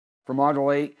For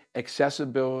Module 8,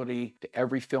 accessibility to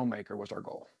every filmmaker was our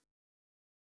goal.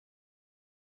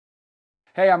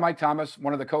 Hey, I'm Mike Thomas,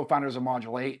 one of the co-founders of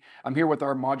Module 8. I'm here with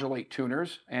our Module 8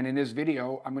 tuners, and in this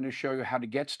video, I'm going to show you how to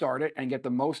get started and get the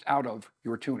most out of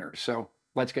your tuners. So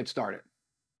let's get started.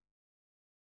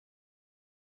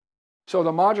 So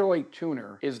the Module 8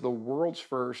 tuner is the world's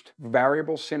first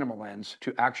variable cinema lens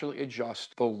to actually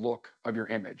adjust the look of your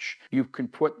image. You can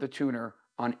put the tuner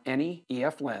on any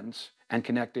EF lens and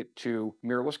connect it to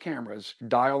mirrorless cameras,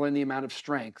 dial in the amount of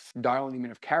strength, dial in the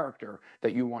amount of character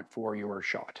that you want for your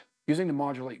shot. Using the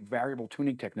Module 8 variable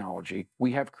tuning technology,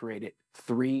 we have created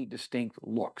 3 distinct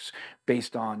looks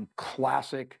based on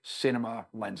classic cinema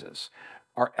lenses.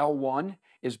 Our L1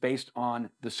 is based on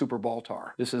the Super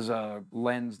Baltar. This is a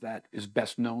lens that is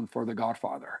best known for The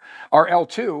Godfather. Our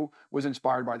L2 was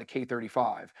inspired by the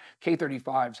K35.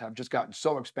 K35s have just gotten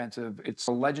so expensive. It's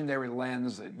a legendary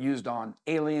lens used on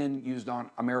Alien, used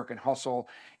on American Hustle.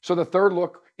 So the third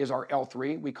look is our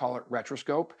L3. We call it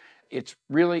Retroscope. It's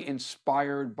really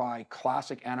inspired by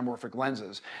classic anamorphic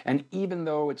lenses. And even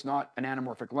though it's not an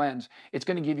anamorphic lens, it's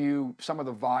going to give you some of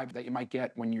the vibe that you might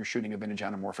get when you're shooting a vintage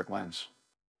anamorphic lens.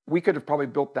 We could have probably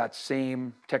built that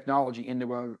same technology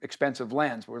into an expensive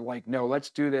lens. We're like, no,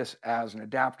 let's do this as an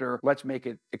adapter. Let's make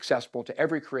it accessible to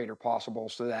every creator possible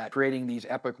so that creating these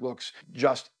epic looks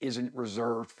just isn't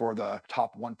reserved for the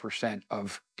top 1%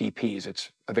 of DPs.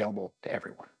 It's available to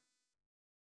everyone.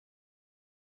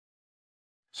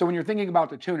 So when you're thinking about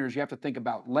the tuners, you have to think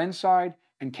about lens side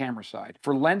and camera side.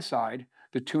 For lens side,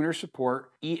 the tuners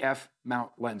support EF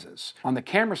mount lenses. On the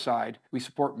camera side, we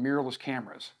support mirrorless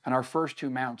cameras, and our first 2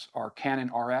 mounts are Canon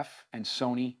RF and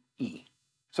Sony E.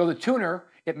 So the tuner,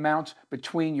 it mounts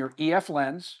between your EF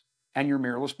lens and your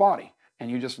mirrorless body,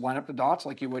 and you just line up the dots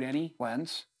like you would any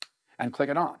lens and click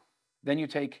it on. Then you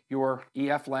take your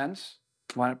EF lens,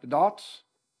 line up the dots,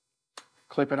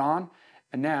 clip it on,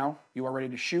 and now you are ready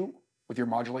to shoot with your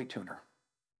Module 8 tuner.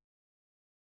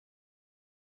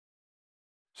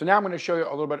 So now I'm going to show you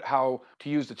a little bit how to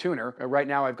use the tuner. Right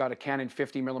now I've got a Canon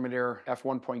 50mm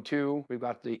f1.2, we've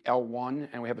got the L1,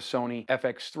 and we have a Sony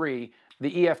FX3.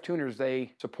 The EF tuners,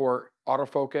 they support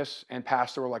autofocus and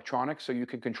pass-through electronics, so you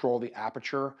can control the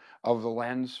aperture of the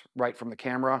lens right from the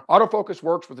camera. Autofocus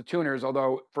works with the tuners,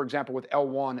 although, for example, with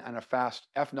L1 and a fast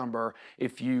F number,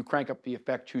 if you crank up the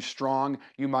effect too strong,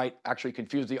 you might actually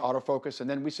confuse the autofocus, and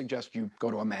then we suggest you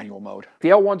go to a manual mode. The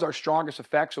L1's our strongest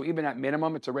effect, so even at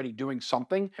minimum, it's already doing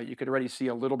something. You could already see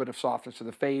a little bit of softness to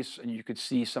the face, and you could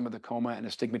see some of the coma and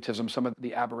astigmatism, some of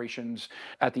the aberrations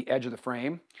at the edge of the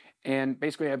frame. And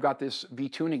basically I've got this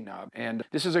V-tuning knob, and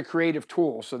this is a creative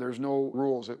tool, so there's no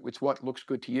rules. It's what looks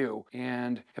good to you.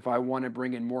 And if I want to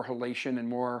bring in more halation and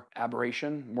more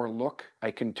aberration, more look, I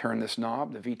can turn this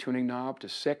knob, the V-tuning knob, to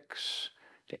 6,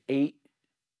 to 8,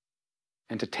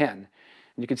 and to 10. And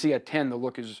you can see at 10, the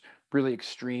look is really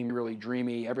extreme, really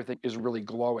dreamy. Everything is really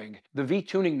glowing. The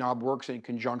V-tuning knob works in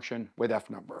conjunction with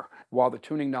F number. While the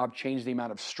tuning knob changes the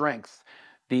amount of strength,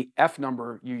 the F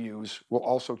number you use will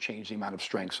also change the amount of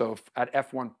strength. So if at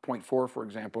f1.4, for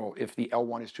example, if the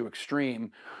L1 is too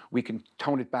extreme, we can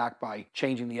tone it back by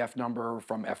changing the F number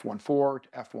from f1.4 to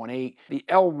f1.8. The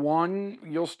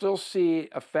L1, you'll still see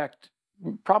effect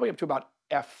probably up to about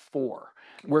f4,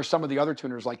 where some of the other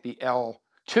tuners like the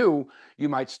L2, you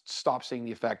might stop seeing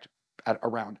the effect at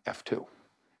around f2.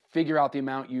 Figure out the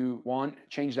amount you want,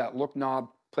 change that look knob,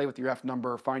 play with your F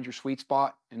number, find your sweet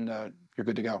spot, and you're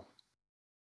good to go.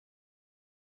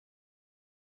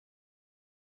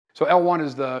 So L1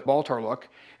 is the Baltar look,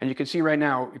 and you can see right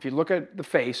now, if you look at the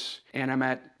face, and I'm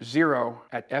at 0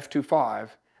 at f2.5,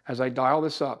 as I dial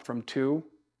this up from 2,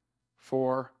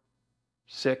 4,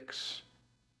 6,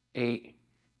 8,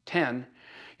 10,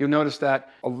 you'll notice that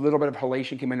a little bit of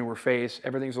halation came into her face,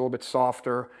 everything's a little bit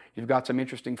softer, you've got some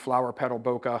interesting flower petal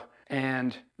bokeh,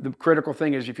 and the critical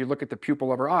thing is if you look at the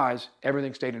pupil of her eyes,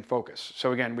 everything stayed in focus.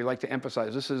 So again, we like to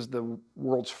emphasize this is the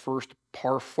world's first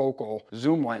parfocal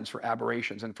zoom lens for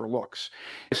aberrations and for looks.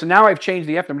 So now I've changed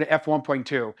the F number to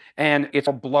f1.2, and it's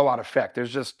a blowout effect.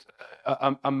 There's just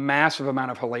a massive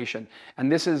amount of halation, and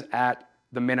this is at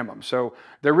the minimum. So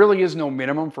there really is no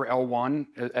minimum for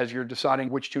L1 as you're deciding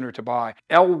which tuner to buy.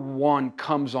 L1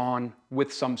 comes on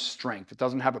with some strength. It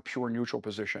doesn't have a pure neutral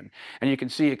position. And you can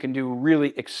see it can do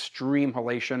really extreme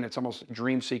halation. It's almost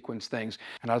dream sequence things.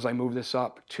 And as I move this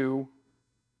up, 2,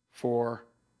 4,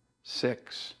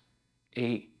 6,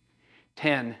 8,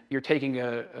 10, you're taking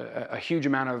a huge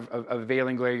amount of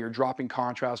veiling glare, you're dropping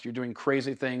contrast, you're doing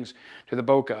crazy things to the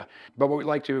bokeh. But what we'd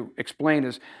like to explain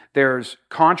is there's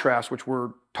contrast, which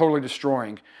we're totally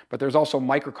destroying. But there's also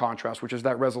micro contrast, which is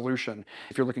that resolution.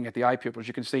 If you're looking at the eye pupils,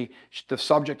 you can see the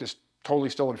subject is totally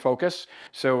still in focus.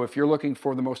 So if you're looking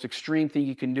for the most extreme thing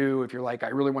you can do, if you're like, I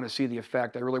really want to see the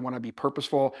effect, I really want to be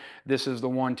purposeful, this is the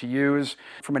one to use.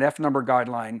 From an F number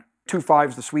guideline, 2.5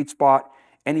 is the sweet spot.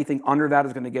 Anything under that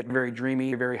is going to get very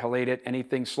dreamy, very halated.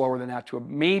 Anything slower than that to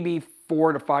maybe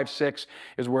 4 to 5, 6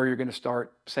 is where you're going to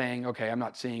start saying, okay, I'm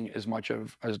not seeing as much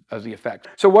as the effect.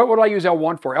 So what would I use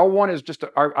L1 for? L1 is just,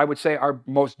 I would say, our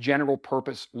most general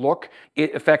purpose look.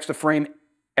 It affects the frame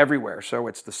everywhere. So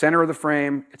it's the center of the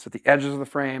frame, it's at the edges of the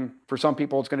frame. For some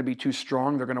people, it's going to be too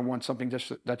strong. They're going to want something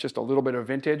that's just a little bit of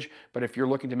vintage. But if you're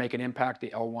looking to make an impact, the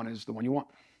L1 is the one you want.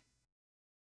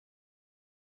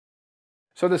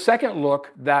 So the second look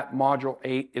that Module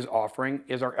 8 is offering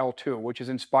is our L2, which is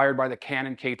inspired by the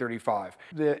Canon K35.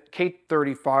 The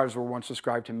K35s were once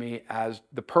described to me as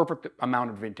the perfect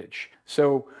amount of vintage.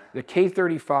 So the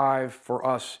K35 for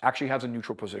us actually has a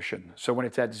neutral position. So when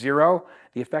it's at 0,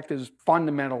 the effect is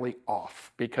fundamentally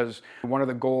off, because one of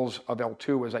the goals of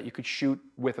L2 is that you could shoot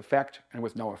with effect and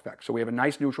with no effect. So we have a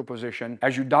nice neutral position.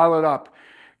 As you dial it up,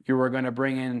 you are going to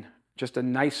bring in just a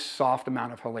nice soft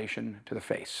amount of halation to the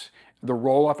face. The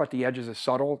roll off at the edges is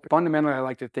subtle. Fundamentally, I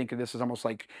like to think of this as almost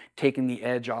like taking the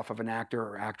edge off of an actor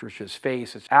or actress's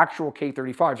face. Its actual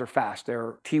K35s are fast.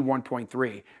 They're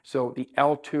T1.3. So the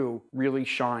L2 really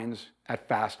shines at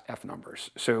fast F numbers.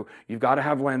 So you've got to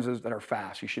have lenses that are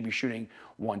fast. You should be shooting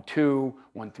 1.2,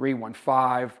 1.3,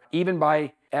 1.5. Even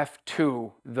by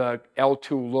F2, the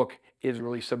L2 look is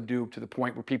really subdued to the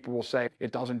point where people will say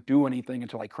it doesn't do anything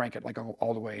until I crank it like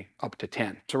all the way up to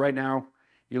 10. So right now,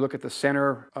 you look at the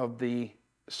center of the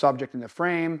subject in the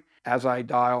frame as I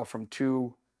dial from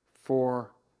 2,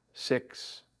 4,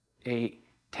 6, 8,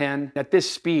 10. At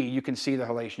this speed, you can see the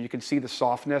halation. You can see the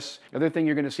softness. The other thing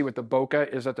you're going to see with the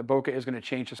bokeh is that the bokeh is going to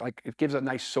change. Just like it gives a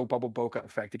nice soap bubble bokeh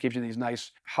effect. It gives you these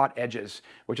nice hot edges,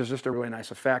 which is just a really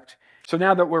nice effect. So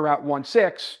now that we're at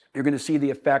 1.6, you're going to see the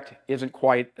effect isn't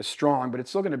quite as strong, but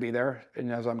it's still going to be there.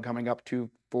 And as I'm coming up to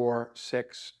 4,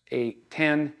 6, 8,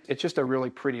 10, it's just a really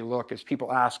pretty look. As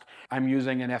people ask, I'm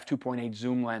using an f2.8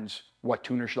 zoom lens. What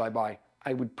tuner should I buy?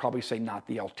 I would probably say not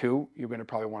the L2. You're going to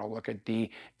probably want to look at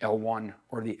the L1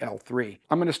 or the L3.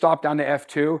 I'm going to stop down to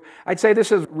F2. I'd say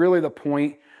this is really the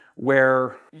point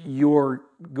where you're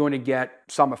going to get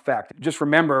some effect. Just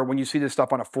remember, when you see this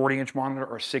stuff on a 40-inch monitor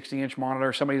or a 60-inch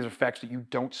monitor, some of these effects that you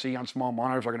don't see on small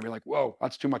monitors are going to be like, whoa,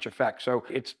 that's too much effect. So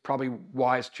it's probably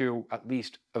wise to at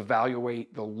least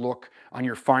evaluate the look on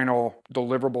your final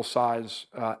deliverable size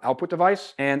output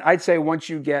device. And I'd say once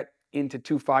you get into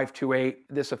 2.5, 2.8,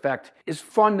 this effect is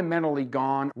fundamentally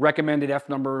gone. Recommended F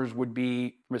numbers would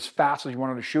be as fast as you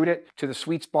wanted to shoot it, to the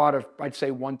sweet spot of, I'd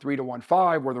say, 1.3 to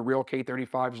 1.5, where the real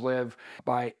K35s live.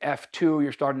 By F2,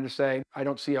 you're starting to say, I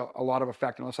don't see a lot of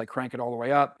effect unless I crank it all the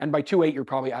way up. And by 2.8, you're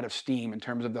probably out of steam in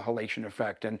terms of the halation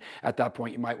effect. And at that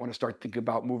point, you might want to start thinking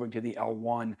about moving to the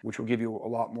L1, which will give you a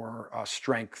lot more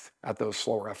strength at those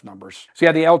slower F numbers. So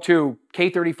yeah, the L2,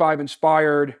 K35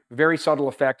 inspired, very subtle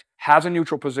effect, has a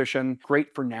neutral position,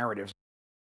 great for narratives.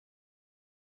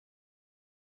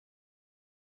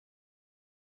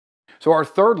 So our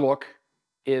third look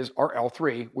is our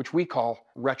L3, which we call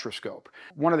retroscope.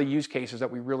 One of the use cases that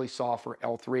we really saw for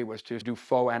L3 was to do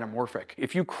faux anamorphic.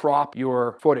 If you crop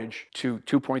your footage to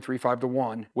 2.35 to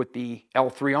 1 with the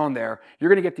L3 on there, you're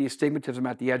going to get the astigmatism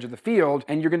at the edge of the field,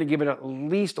 and you're going to give it at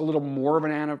least a little more of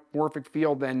an anamorphic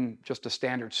feel than just a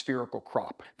standard spherical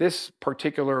crop. This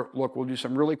particular look will do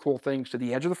some really cool things to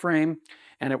the edge of the frame,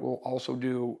 and it will also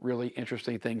do really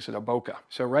interesting things to the bokeh.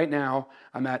 So right now,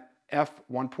 I'm at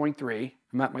f1.3.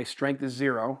 I'm at my strength is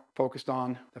 0, focused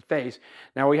on the face.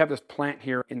 Now we have this plant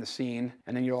here in the scene,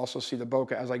 and then you'll also see the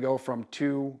bokeh as I go from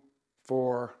 2,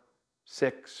 4,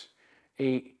 6,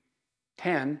 8,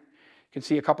 10. You can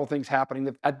see a couple things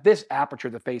happening. At this aperture,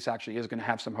 the face actually is going to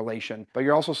have some halation, but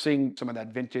you're also seeing some of that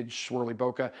vintage swirly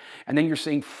bokeh, and then you're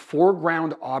seeing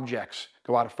foreground objects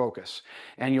go out of focus.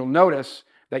 And you'll notice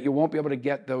that you won't be able to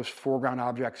get those foreground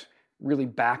objects really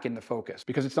back into focus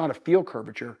because it's not a field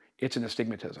curvature, it's an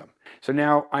astigmatism. So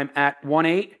now I'm at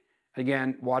 1.8.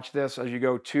 Again, watch this as you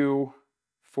go 2,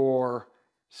 4,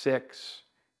 6,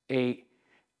 8,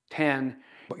 10.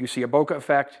 But you see a bokeh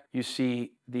effect. You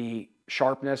see the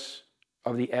sharpness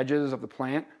of the edges of the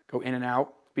plant go in and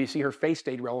out. But you see her face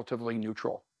stayed relatively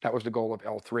neutral. That was the goal of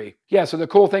L3. Yeah, so the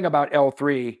cool thing about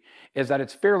L3 is that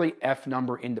it's fairly F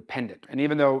number independent. And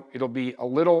even though it'll be a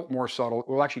little more subtle, it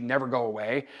will actually never go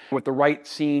away. With the right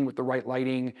scene, with the right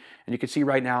lighting, and you can see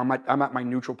right now I'm at my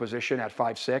neutral position at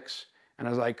 5.6. And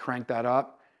as I crank that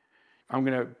up, I'm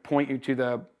gonna point you to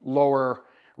the lower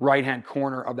right-hand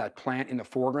corner of that plant in the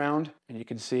foreground. And you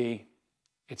can see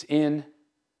it's in,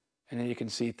 and then you can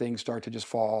see things start to just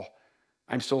fall.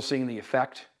 I'm still seeing the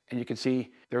effect, and you can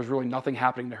see there's really nothing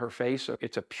happening to her face. So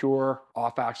it's a pure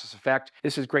off-axis effect.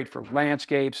 This is great for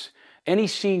landscapes. Any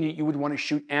scene that you would want to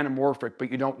shoot anamorphic,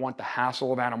 but you don't want the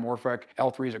hassle of anamorphic,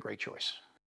 L3 is a great choice.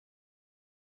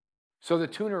 So the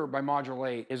tuner by Module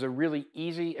 8 is a really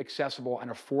easy, accessible, and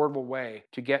affordable way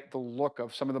to get the look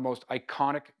of some of the most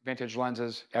iconic vintage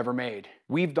lenses ever made.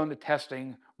 We've done the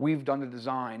testing, we've done the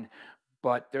design,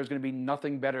 but there's going to be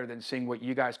nothing better than seeing what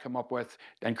you guys come up with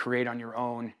and create on your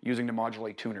own using the Module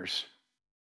 8 tuners.